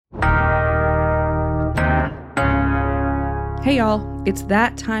Hey y'all, it's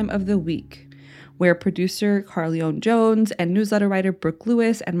that time of the week where producer Carleone Jones and newsletter writer Brooke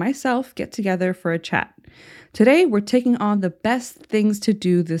Lewis and myself get together for a chat. Today, we're taking on the best things to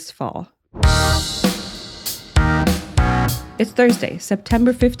do this fall. It's Thursday,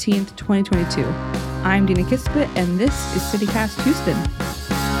 September 15th, 2022. I'm Dina Kispit, and this is CityCast Houston.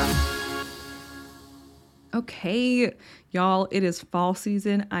 Okay, y'all, it is fall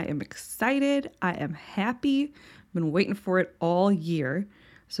season. I am excited. I am happy. Been waiting for it all year.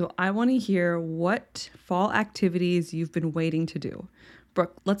 So I want to hear what fall activities you've been waiting to do.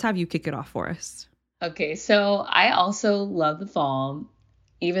 Brooke, let's have you kick it off for us. Okay, so I also love the fall,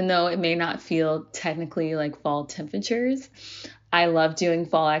 even though it may not feel technically like fall temperatures. I love doing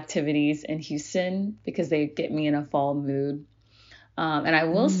fall activities in Houston because they get me in a fall mood. And I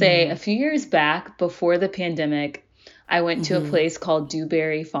will say a few years back before the pandemic, I went to a place called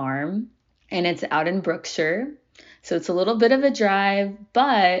Dewberry Farm, and it's out in Brookshire. So it's a little bit of a drive,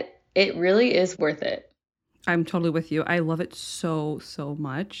 but it really is worth it. I'm totally with you. I love it so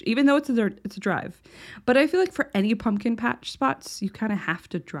much, even though it's a drive. But I feel like for any pumpkin patch spots, you kind of have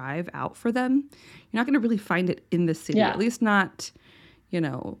to drive out for them. You're not going to really find it in the city, at least not,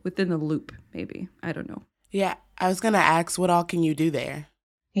 within the loop, maybe. I don't know. Yeah, I was going to ask, what all can you do there?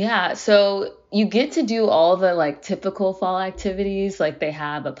 Yeah, so you get to do all the typical fall activities. Like they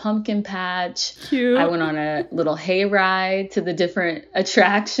have a pumpkin patch. Cute. I went on a little hay ride to the different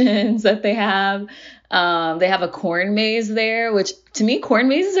attractions that they have. They have a corn maze there, which to me, corn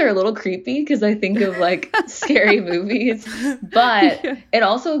mazes are a little creepy because I think of scary movies. But it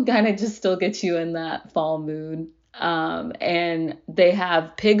also kind of just still gets you in that fall mood. And they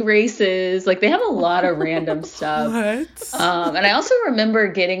have pig races. They have a lot of random stuff. What? And I also remember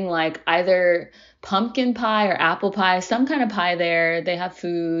getting either pumpkin pie or apple pie, some kind of pie there. They have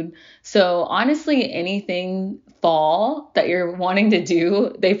food. So honestly, anything fall that you're wanting to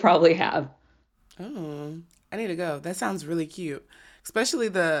do, they probably have. Oh, I need to go. That sounds really cute. Especially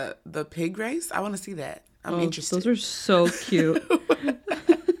the pig race. I want to see that. I'm interested. Those are so cute.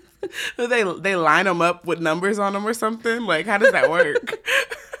 They line them up with numbers on them or something? How does that work?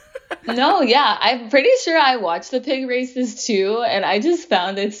 No, yeah, I'm pretty sure I watched the pig races too, and I just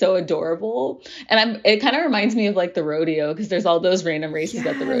found it so adorable. And it kind of reminds me of the rodeo because there's all those random races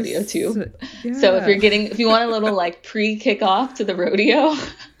at the rodeo too. Yeah. So if you want a little pre-kickoff to the rodeo,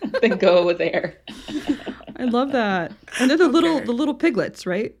 then go there. I love that. And they're the little piglets,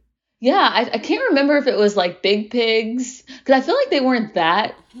 right? Yeah, I can't remember if it was big pigs because I feel like they weren't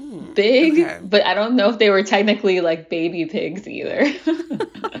that big, but I don't know if they were technically baby pigs either.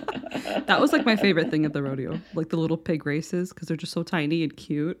 That was my favorite thing at the rodeo, the little pig races because they're just so tiny and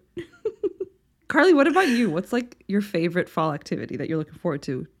cute. Carly, what about you? What's your favorite fall activity that you're looking forward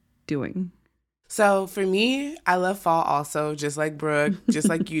to doing? So for me, I love fall also, just like Brooke, just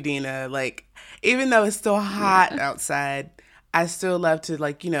like you, Dina. Even though it's still hot outside, I still love to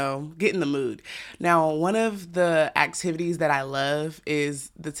get in the mood. Now, one of the activities that I love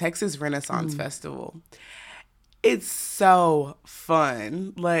is the Texas Renaissance Festival. It's so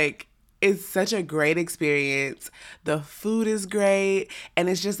fun. It's such a great experience. The food is great. And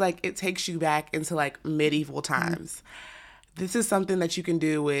it's just it takes you back into medieval times. This is something that you can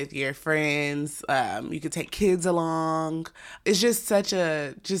do with your friends. You could take kids along. It's just such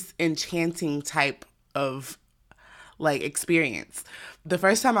a enchanting type of experience. The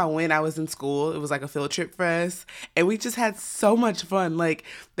first time I went, I was in school. It was a field trip for us. And we just had so much fun.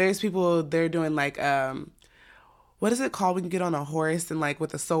 There's people, they're doing what is it called when you get on a horse and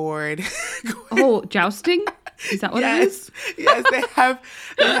with a sword? Oh, jousting? Is that what it is? Yes, they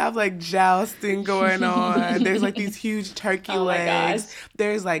have jousting going on. There's these huge turkey legs. Gosh.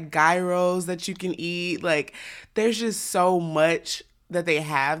 There's gyros that you can eat. There's just so much that they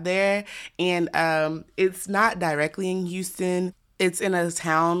have there. And it's not directly in Houston. It's in a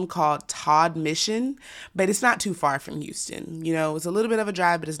town called Todd Mission, but it's not too far from Houston. It's a little bit of a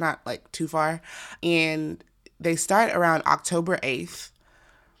drive, but it's not too far. And they start around October 8th.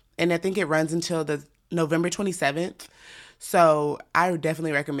 And I think it runs until the November 27th. So I would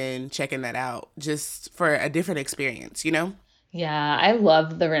definitely recommend checking that out just for a different experience, Yeah, I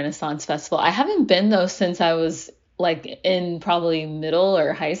love the Renaissance Festival. I haven't been though since I was in probably middle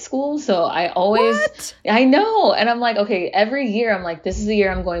or high school. So I know. And I'm okay, every year I'm this is the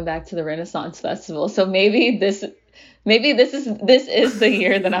year I'm going back to the Renaissance Festival. So maybe this is the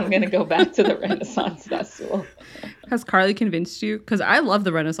year that I'm going to go back to the Renaissance Festival. Has Carly convinced you? Because I love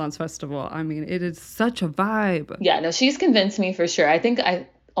the Renaissance Festival. I mean, it is such a vibe. Yeah, no, she's convinced me for sure. I think I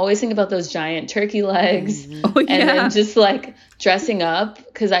always think about those giant turkey legs and then just dressing up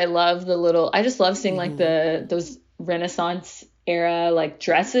because I love I just love seeing those Renaissance era like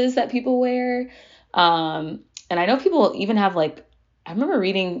dresses that people wear. And I know people even have like, I remember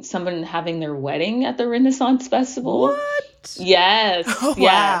reading someone having their wedding at the Renaissance Festival. What? Yes. Oh, yes.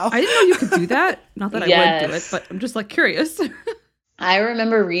 wow. I didn't know you could do that. Not that I would do it, Yes. but I'm just like curious. I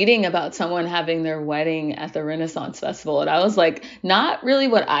remember reading about someone having their wedding at the Renaissance Festival, and I was like, not really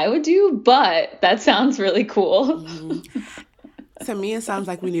what I would do, but that sounds really cool. To me, it sounds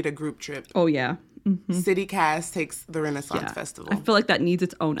like we need a group trip. Oh, yeah. City Cast takes the Renaissance Yeah. Festival. I feel like that needs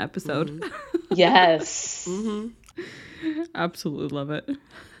its own episode. Yes. Absolutely love it.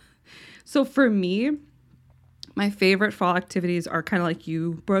 So for me, my favorite fall activities are kind of like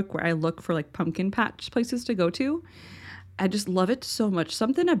you, Brooke, where I look for like pumpkin patch places to go to. I just love it so much.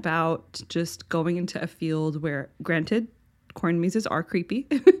 Something about just going into a field where, granted, corn mazes are creepy,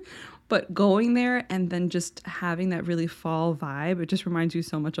 but going there and then just having that really fall vibe, it just reminds you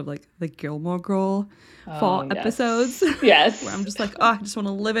so much of like the Gilmore Girl fall yes. episodes. Yes. Where I'm just like, oh, I just want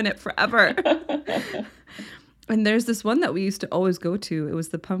to live in it forever. And there's this one that we used to always go to. It was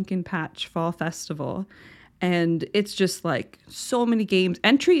the Pumpkin Patch Fall Festival. And it's just like so many games.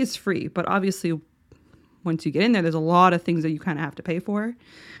 Entry is free, but obviously once you get in there, there's a lot of things that you kind of have to pay for,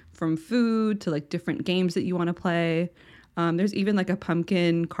 from food to like different games that you want to play. There's even like a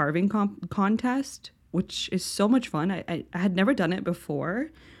pumpkin carving contest, which is so much fun. I had never done it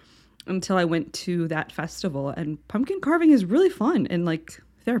before until I went to that festival. And pumpkin carving is really fun and like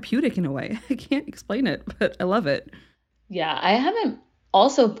therapeutic in a way. I can't explain it, but I love it. Yeah, I haven't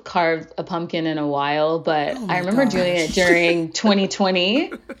also carved a pumpkin in a while, but I remember doing it during 2020.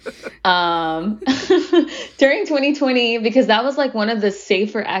 During 2020, because that was like one of the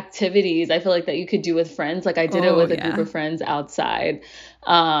safer activities I feel like that you could do with friends. Like I did it with a group of friends outside.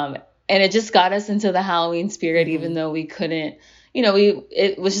 And it just got us into the Halloween spirit, even though we couldn't,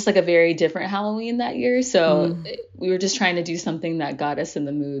 it was just like a very different Halloween that year. So we were just trying to do something that got us in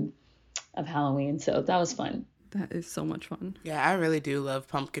the mood of Halloween. So that was fun. That is so much fun. Yeah, I really do love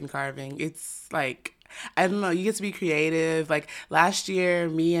pumpkin carving. It's like, I don't know, you get to be creative. Like last year,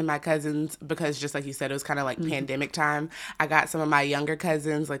 me and my cousins, because just like you said, it was kind of like pandemic time, I got some of my younger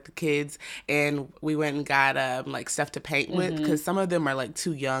cousins, like the kids, and we went and got like stuff to paint with, because some of them are like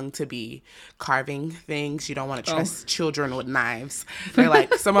too young to be carving things. You don't want to trust children with knives. They're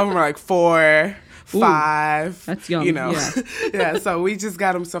like, some of them are like 4, 5. That's young. Yeah. Yeah. So we just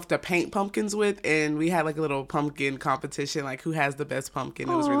got them stuff to paint pumpkins with, and we had like a little pumpkin competition, like who has the best pumpkin.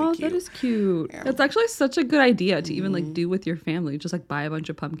 It was really cute. That is cute. Yeah. That's actually such a good idea to even like do with your family. Just like buy a bunch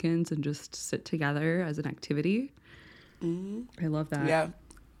of pumpkins and just sit together as an activity. I love that. Yeah.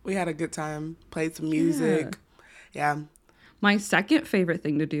 We had a good time. Played some music. Yeah. My second favorite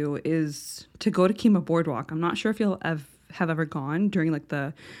thing to do is to go to Kima Boardwalk. I'm not sure if you'll have ever gone during like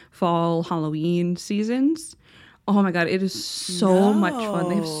the fall Halloween seasons. Oh my God, it is so much fun.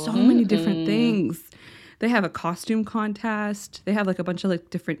 They have so many different things. They have a costume contest. They have like a bunch of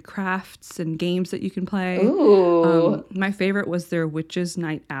like different crafts and games that you can play. Ooh. My favorite was their Witches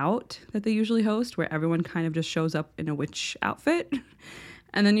Night Out that they usually host, where everyone kind of just shows up in a witch outfit.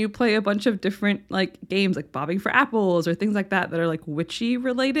 And then you play a bunch of different like games like bobbing for apples or things like that are like witchy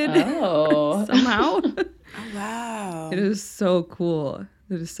related somehow. Oh, wow. It is so cool.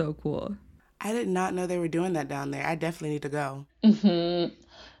 It is so cool. I did not know they were doing that down there. I definitely need to go.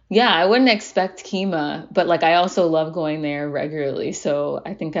 Yeah, I wouldn't expect Kima, but like I also love going there regularly. So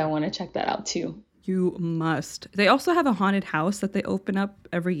I think I want to check that out too. You must. They also have a haunted house that they open up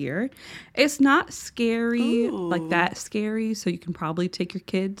every year. It's not scary, like that scary, so you can probably take your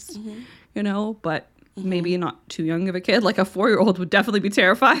kids, but maybe not too young of a kid. Like a 4-year-old would definitely be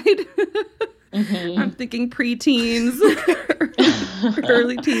terrified. I'm thinking preteens,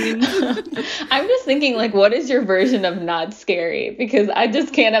 early teens. I'm just thinking, like, what is your version of not scary? Because I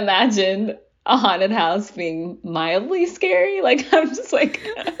just can't imagine a haunted house being mildly scary. Like, I'm just like...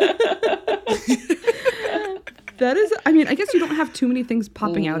 That is, I mean, I guess you don't have too many things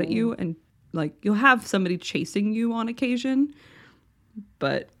popping out at you, and like you'll have somebody chasing you on occasion,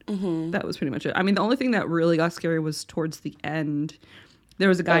 but that was pretty much it. I mean, the only thing that really got scary was towards the end. There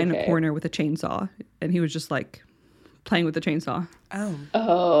was a guy in a corner with a chainsaw, and he was just like playing with the chainsaw.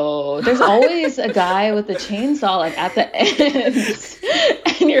 Oh, there's always a guy with a chainsaw like at the end,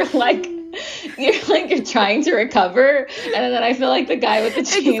 and you're trying to recover, and then I feel like the guy with the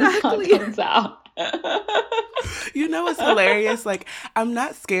chainsaw comes out. You know what's hilarious? Like, I'm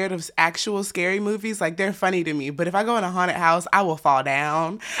not scared of actual scary movies. Like, they're funny to me. But if I go in a haunted house, I will fall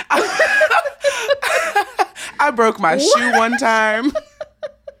down. I broke my shoe one time.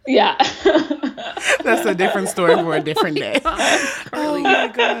 Yeah. That's a different story for a different day. Oh my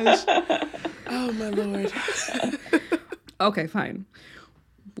gosh. Oh, my Lord. Okay, fine.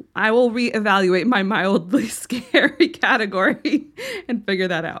 I will reevaluate my mildly scary category and figure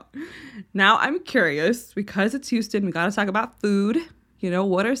that out. Now I'm curious, because it's Houston, we got to talk about food.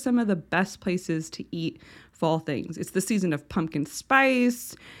 What are some of the best places to eat fall things? It's the season of pumpkin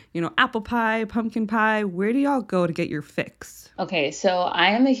spice, apple pie, pumpkin pie. Where do y'all go to get your fix? Okay, so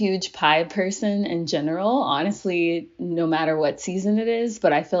I am a huge pie person in general, honestly, no matter what season it is,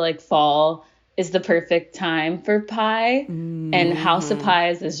 but I feel like fall is the perfect time for pie, and House of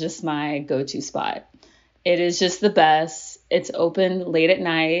Pies is just my go-to spot. It is just the best. It's open late at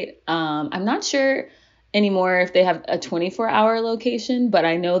night. I'm not sure anymore if they have a 24-hour location, but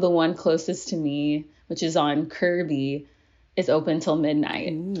I know the one closest to me, which is on Kirby, is open till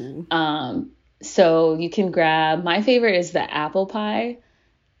midnight. So you can grab, my favorite is the apple pie.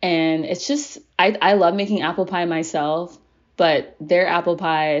 And it's just, I love making apple pie myself, but their apple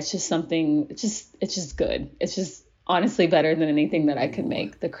pie, it's just something, it's just good. It's just honestly better than anything that I could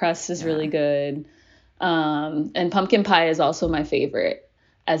make. The crust is really good. And pumpkin pie is also my favorite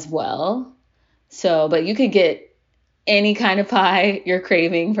as well. So, but you could get any kind of pie you're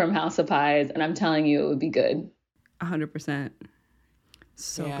craving from House of Pies, and I'm telling you, it would be good. 100%.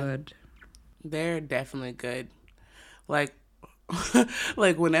 So good. They're definitely good. Like,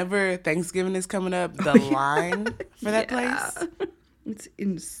 like whenever Thanksgiving is coming up, the line for that place. It's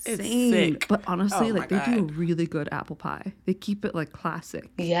insane. It's sick. But honestly, Oh they my do a God. really good apple pie. They keep it like classic.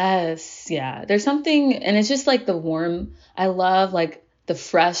 Yes, yeah. There's something, and it's just like the warm, I love like the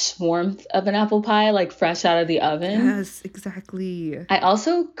fresh warmth of an apple pie, like fresh out of the oven. Yes, exactly. I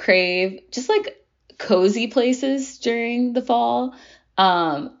also crave just like cozy places during the fall.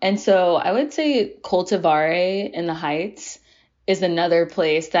 And so I would say Cultivare in the Heights is another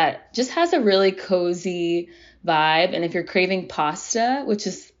place that just has a really cozy vibe. And if you're craving pasta, which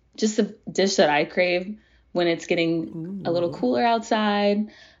is just a dish that I crave when it's getting a little cooler outside,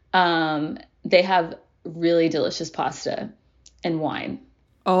 they have really delicious pasta and wine.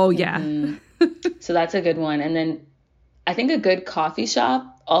 Oh, yeah. So that's a good one. And then I think a good coffee shop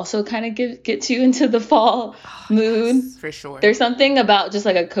also kind of gets you into the fall mood. Yes, for sure. There's something about just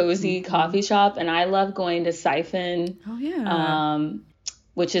like a cozy coffee shop, and I love going to Siphon. Oh, yeah.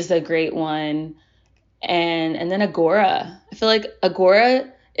 Which is a great one. And then Agora. I feel like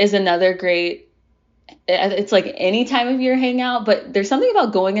Agora is another great, it's like any time of year hangout, but there's something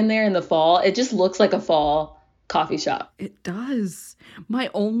about going in there in the fall. It just looks like a fall coffee shop. It does. My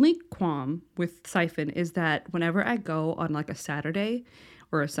only qualm with Siphon is that whenever I go on like a Saturday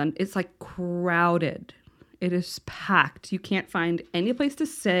or a Sunday, it's like crowded. It is packed. You can't find any place to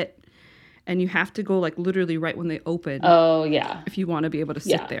sit, and you have to go like literally right when they open. Oh, yeah. If you want to be able to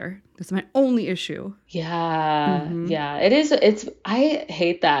sit there. That's my only issue. Yeah. Yeah. It is. I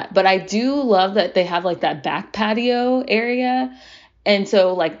hate that, but I do love that they have like that back patio area. And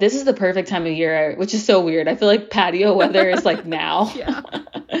so like this is the perfect time of year, which is so weird. I feel like patio weather is like now. Yeah.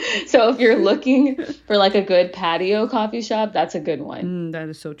 So if you're looking for like a good patio coffee shop, that's a good one. That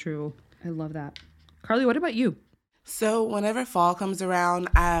is so true. I love that. Carly, what about you? So whenever fall comes around,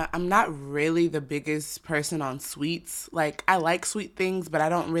 I'm not really the biggest person on sweets. Like, I like sweet things, but I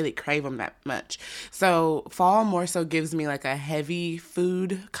don't really crave them that much. So fall more so gives me like a heavy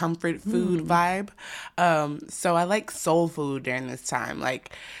food, comfort food vibe. So I like soul food during this time, like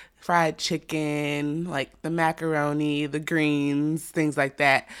fried chicken, like the macaroni, the greens, things like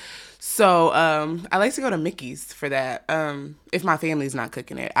that. So I like to go to Mickey's for that. If my family's not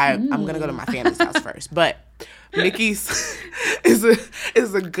cooking it, I'm gonna go to my family's house first. But Mickey's is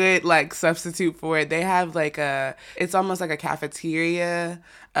a good like substitute for it. They have like it's almost like a cafeteria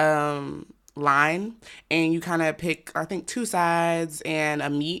line, and you kind of pick, I think, 2 sides and a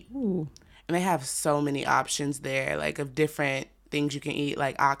meat. Ooh. And they have so many options there, like of different things you can eat,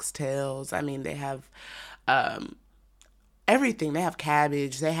 like oxtails. I mean, they have everything. They have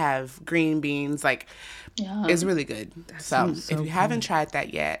cabbage. They have green beans. Like, it's really good. So if you haven't tried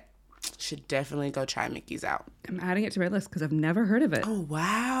that yet, should definitely go try Mickey's out. I'm adding it to my list because I've never heard of it. Oh,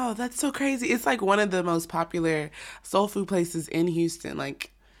 wow. That's so crazy. It's like one of the most popular soul food places in Houston.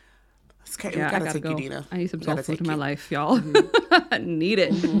 Like, it's crazy. Yeah, We gotta I gotta take go. you, Dina. I need some We soul gotta food take in my you. life, y'all. Need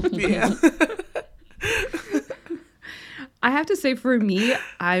it. Yeah. I have to say, for me,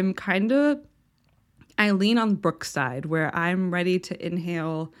 I lean on Brooke's side, where I'm ready to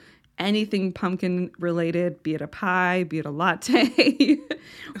inhale anything pumpkin related, be it a pie, be it a latte,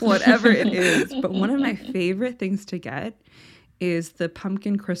 whatever it is. But one of my favorite things to get is the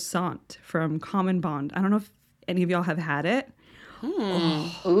pumpkin croissant from Common Bond. I don't know if any of y'all have had it.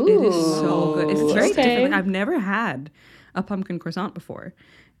 Ooh. It is so good. It's very Okay. different. Like, I've never had a pumpkin croissant before,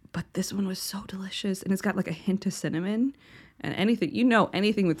 But this one was so delicious, and it's got like a hint of cinnamon, and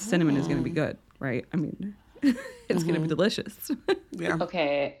anything with cinnamon is going to be good, right? I mean, it's going to be delicious. Yeah.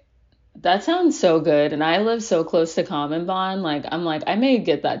 Okay. That sounds so good. And I live so close to Common Bond. Like, I'm like, I may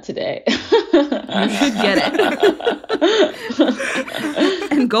get that today. You should get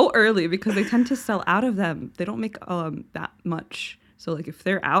it. And go early because they tend to sell out of them. They don't make that much. So like if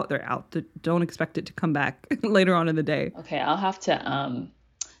they're out, they're out. Don't expect it to come back later on in the day. Okay, I'll have to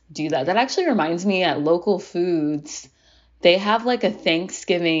do that. That actually reminds me, at Local Foods, they have like a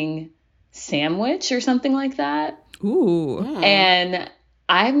Thanksgiving sandwich or something like that. Ooh. And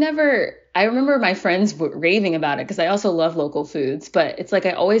I remember my friends raving about it because I also love Local Foods, but it's like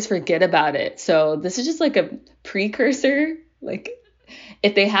I always forget about it. So this is just like a precursor. Like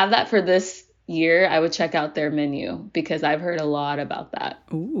if they have that for this year, I would check out their menu because I've heard a lot about that.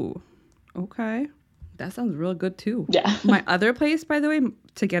 Ooh. Okay. That sounds real good too. Yeah. My other place, by the way,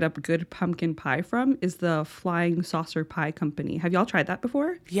 to get a good pumpkin pie from is the Flying Saucer Pie Company. Have y'all tried that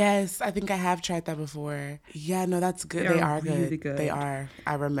before? Yes, I think I have tried that before. Yeah, no, that's good. They They are are really good. good. They are.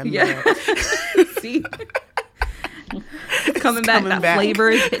 I remember. Yeah. See? Coming back. That back.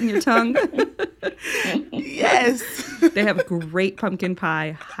 flavor is hitting your tongue. Yes. They have great pumpkin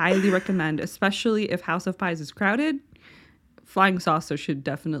pie. Highly recommend, especially if House of Pies is crowded. Flying Saucer should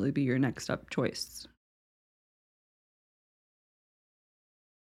definitely be your next up choice.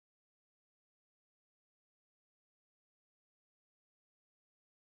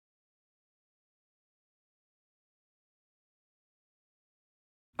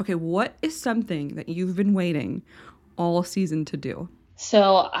 Okay, what is something that you've been waiting all season to do?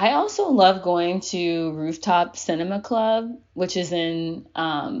 So I also love going to Rooftop Cinema Club, which is in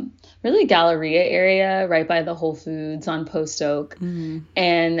really Galleria area, right by the Whole Foods on Post Oak.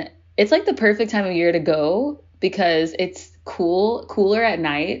 And it's like the perfect time of year to go because it's cooler at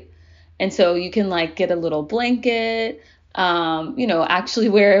night. And so you can like get a little blanket, actually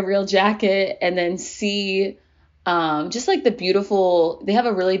wear a real jacket and then see just like they have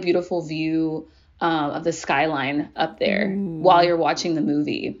a really beautiful view of the skyline up there while you're watching the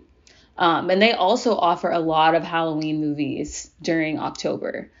movie. And they also offer a lot of Halloween movies during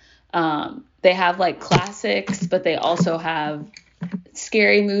October. They have like classics, but they also have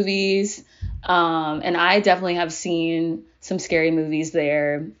scary movies. And I definitely have seen some scary movies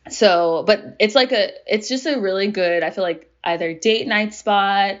there. So, but it's just a really good, I feel like, either date night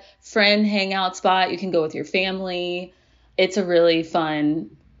spot, friend hangout spot. You can go with your family. It's a really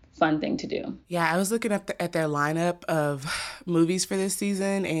fun thing to do. Yeah, I was looking at their lineup of movies for this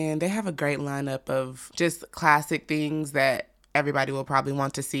season, and they have a great lineup of just classic things that everybody will probably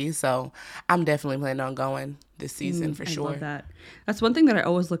want to see. So I'm definitely planning on going this season for sure. I love that. That's one thing that I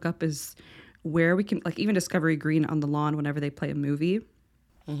always look up is where we can, like even Discovery Green on the lawn whenever they play a movie.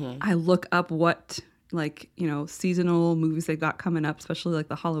 I look up what seasonal movies they got coming up, especially like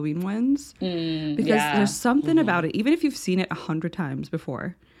the Halloween ones. Because there's something about it, even if you've seen it 100 times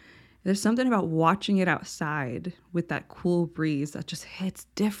before, there's something about watching it outside with that cool breeze that just hits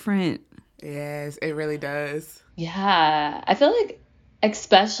different. Yes, it really does. Yeah, I feel like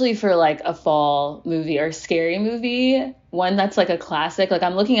especially for like a fall movie or scary movie, one that's like a classic, like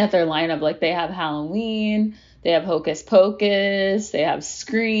I'm looking at their lineup, like they have Halloween, they have Hocus Pocus, they have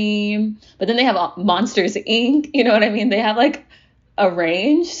Scream, but then they have Monsters, Inc. You know what I mean? They have like a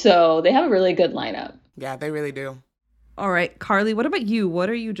range, so they have a really good lineup. Yeah, they really do. All right, Carly, what about you?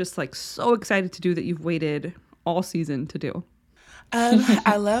 What are you just like so excited to do that you've waited all season to do?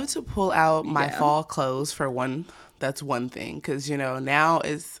 I love to pull out my fall clothes for one. That's one thing, because now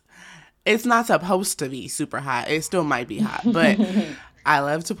it's not supposed to be super hot. It still might be hot, but I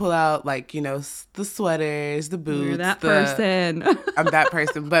love to pull out the sweaters, the boots. You're that person. I'm that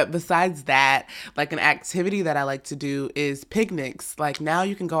person. But besides that, like an activity that I like to do is picnics. Like now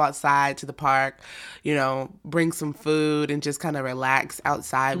you can go outside to the park, bring some food and just kind of relax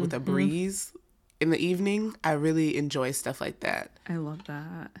outside with a breeze in the evening. I really enjoy stuff like that. I love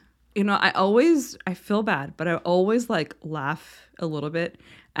that. I feel bad, but I always like laugh a little bit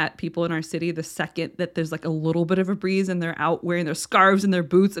at people in our city the second that there's like a little bit of a breeze and they're out wearing their scarves and their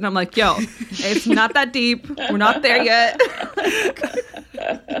boots. And I'm like, yo, it's not that deep. We're not there yet.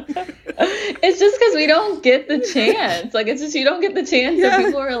 It's just because we don't get the chance. Like, it's just, you don't get the chance that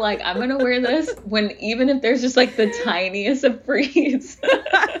people are like, I'm going to wear this when even if there's just like the tiniest of breeze.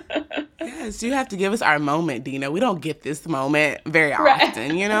 Yes, you have to give us our moment, Dina. We don't get this moment very Right.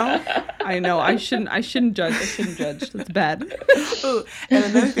 often, you know? I know. I shouldn't judge. That's bad. Ooh, and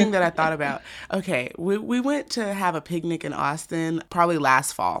another thing that I thought about, okay, we went to have a picnic in Austin probably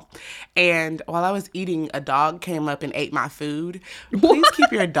last fall. And while I was eating, a dog came up and ate my food. Please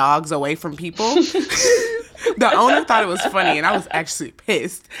keep your dogs away from people. The owner thought it was funny, and I was actually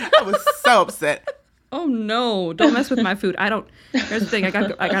pissed. I was so upset. Oh no, don't mess with my food. Here's the thing, I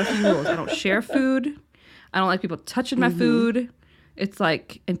got a few rules. I don't share food. I don't like people touching my food. It's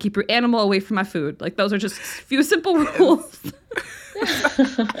like, and keep your animal away from my food. Like, those are just a few simple rules.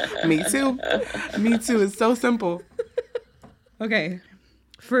 Me too. Me too. It's so simple. Okay.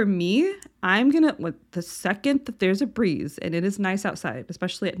 For me, the second that there's a breeze and it is nice outside,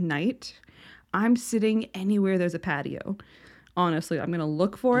 especially at night, I'm sitting anywhere there's a patio. Honestly, I'm going to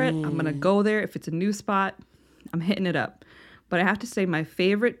look for it. I'm going to go there. If it's a new spot, I'm hitting it up. But I have to say my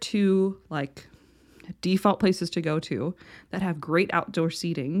favorite two, like, default places to go to that have great outdoor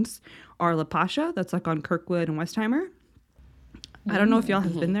seatings are La Pasha, that's like on Kirkwood and Westheimer. I don't know if y'all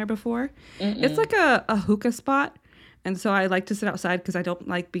have been there before. It's like a hookah spot. And so I like to sit outside because I don't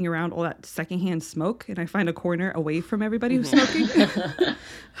like being around all that secondhand smoke. And I find a corner away from everybody who's smoking.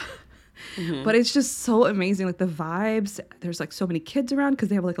 But it's just so amazing. Like the vibes, there's like so many kids around because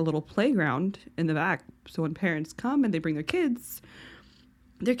they have like a little playground in the back. So when parents come and they bring their kids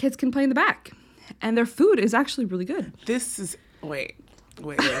can play in the back. And their food is actually really good. This is, wait.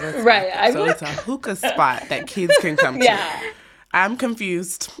 Right. So it's a hookah spot that kids can come to. Yeah. I'm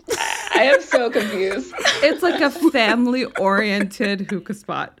confused. I am so confused. It's like a family-oriented hookah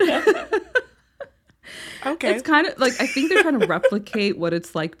spot. Okay. It's kind of like, I think they're trying to replicate what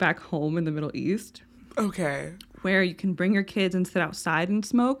it's like back home in the Middle East. Okay. Where you can bring your kids and sit outside and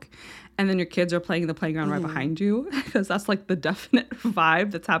smoke, and then your kids are playing in the playground right behind you, because that's like the definite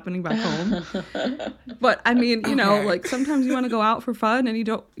vibe that's happening back home. But I mean, you know, like sometimes you want to go out for fun and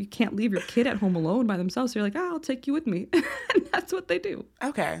you can't leave your kid at home alone by themselves. So you're like, I'll take you with me. And that's what they do.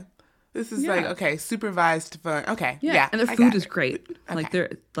 Okay. This is like, okay, supervised fun. Okay. Yeah. And their food is great. Okay.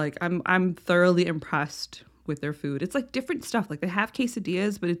 I'm thoroughly impressed with their food. It's like different stuff. Like they have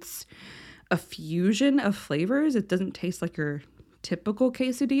quesadillas, but it's a fusion of flavors. It doesn't taste like your typical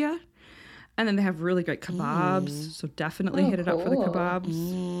quesadilla. And then they have really great kebabs. So definitely hit it up for the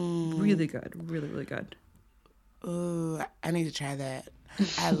kebabs. Really good. Really, really good. Ooh, I need to try that.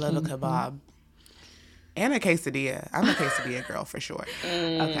 I love a kebab. And a quesadilla. I'm a quesadilla girl for sure.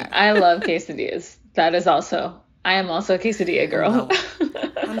 Okay. I love quesadillas. I am also a quesadilla girl.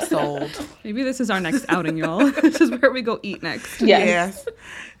 I'm sold. Maybe this is our next outing, y'all. This is where we go eat next. Yes.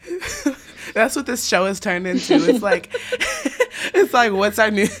 That's what this show has turned into. It's like what's our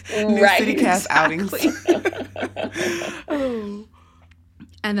new city cast outings? Oh.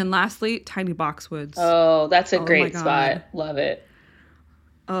 And then lastly, Tiny Boxwoods. Oh, that's a great spot. Love it.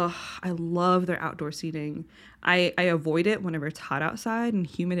 Oh, I love their outdoor seating. I avoid it whenever it's hot outside and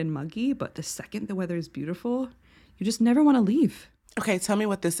humid and muggy, but the second the weather is beautiful, you just never want to leave. Okay, tell me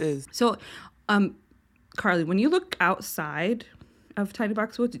what this is. So, Carly, when you look outside of Tiny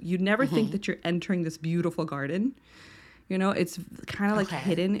Boxwoods, you never think that you're entering this beautiful garden. You know, it's kind of like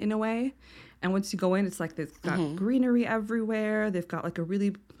hidden in a way. And once you go in, it's like they've got greenery everywhere. They've got like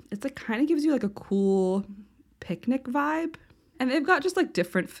it's like kind of gives you like a cool picnic vibe. And they've got just like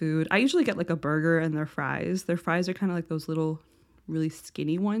different food. I usually get like a burger and their fries. Their fries are kind of like those little really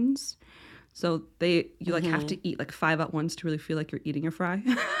skinny ones. So you like have to eat like 5 at once to really feel like you're eating a fry.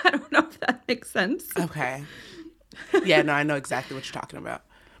 I don't know if that makes sense. Okay. Yeah, no, I know exactly what you're talking about.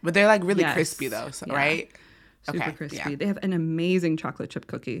 But they're like really crispy though, so, right? Super crispy. Yeah. They have an amazing chocolate chip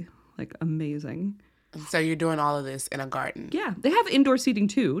cookie. Like amazing. So you're doing all of this in a garden. Yeah. They have indoor seating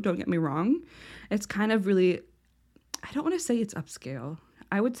too, don't get me wrong. It's kind of really, I don't want to say it's upscale.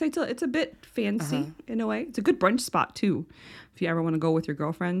 I would say it's a bit fancy in a way. It's a good brunch spot too. If you ever want to go with your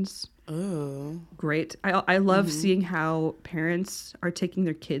girlfriends. Ooh. Great. I love seeing how parents are taking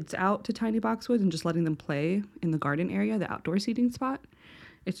their kids out to Tiny Boxwoods and just letting them play in the garden area, the outdoor seating spot.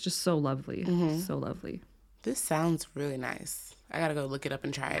 It's just so lovely. So lovely. This sounds really nice. I gotta go look it up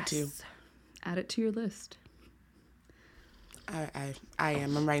and try it too. Add it to your list. I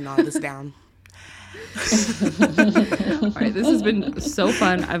am. I'm writing all this down. All right, this has been so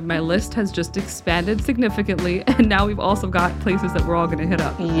fun. My list has just expanded significantly, and now we've also got places that we're all going to hit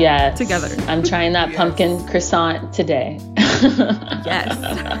up. Yes, together. I'm trying that pumpkin croissant today. Yes.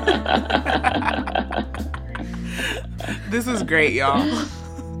 This is great, y'all.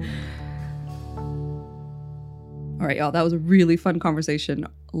 All right, y'all. That was a really fun conversation.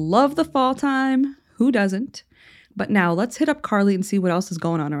 Love the fall time. Who doesn't? But now let's hit up Carly and see what else is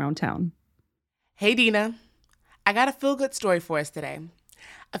going on around town. Hey, Dina. I got a feel-good story for us today.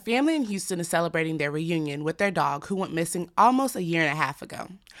 A family in Houston is celebrating their reunion with their dog who went missing almost a year and a half ago.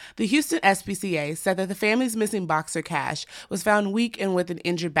 The Houston SPCA said that the family's missing boxer Cash was found weak and with an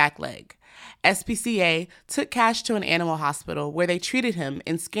injured back leg. SPCA took Cash to an animal hospital where they treated him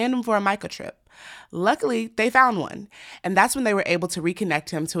and scanned him for a microchip. Luckily, they found one, and that's when they were able to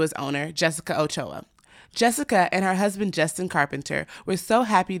reconnect him to his owner, Jessica Ochoa. Jessica and her husband, Justin Carpenter, were so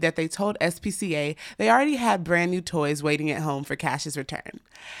happy that they told SPCA they already had brand new toys waiting at home for Cash's return.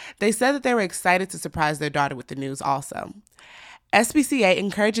 They said that they were excited to surprise their daughter with the news also. SPCA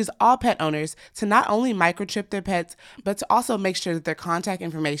encourages all pet owners to not only microchip their pets, but to also make sure that their contact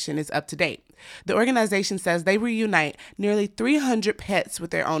information is up to date. The organization says they reunite nearly 300 pets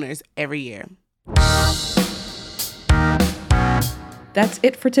with their owners every year. That's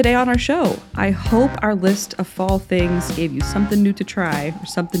it for today on our show. I hope our list of fall things gave you something new to try or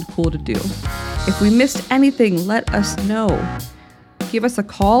something cool to do. If we missed anything, let us know. Give us a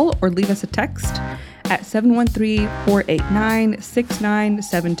call or leave us a text at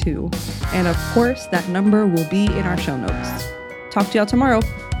 713-489-6972. And of course, that number will be in our show notes. Talk to y'all tomorrow.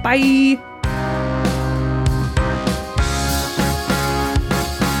 Bye!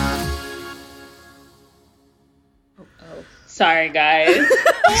 Sorry, guys.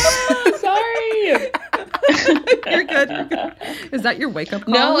 Sorry. You're good. You're good. Is that your wake-up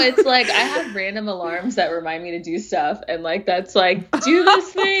call? No, it's like I have random alarms that remind me to do stuff. And like, that's like, do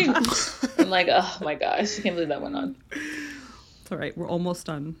this thing. I'm like, oh my gosh, I can't believe that went on. It's all right. We're almost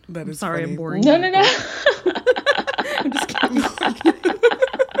done. That I'm is sorry funny. I'm boring. No.